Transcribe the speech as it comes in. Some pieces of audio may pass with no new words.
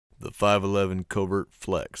The 511 Covert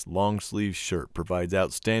Flex long sleeve shirt provides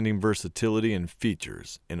outstanding versatility and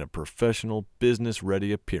features in a professional,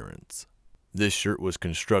 business-ready appearance. This shirt was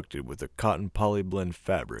constructed with a cotton polyblend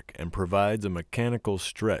fabric and provides a mechanical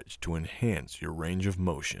stretch to enhance your range of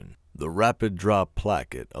motion. The rapid draw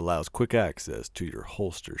placket allows quick access to your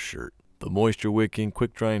holster shirt. The moisture-wicking,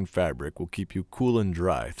 quick-drying fabric will keep you cool and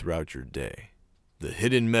dry throughout your day. The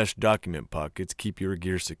hidden mesh document pockets keep your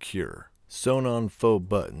gear secure. Sewn-on faux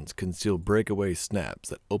buttons conceal breakaway snaps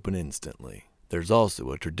that open instantly. There's also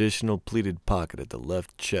a traditional pleated pocket at the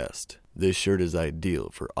left chest. This shirt is ideal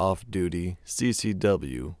for off-duty,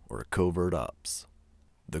 CCW, or covert ops.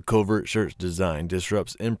 The Covert shirt's design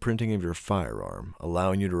disrupts imprinting of your firearm,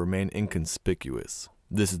 allowing you to remain inconspicuous.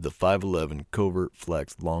 This is the 511 Covert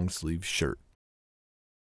Flex long sleeve shirt.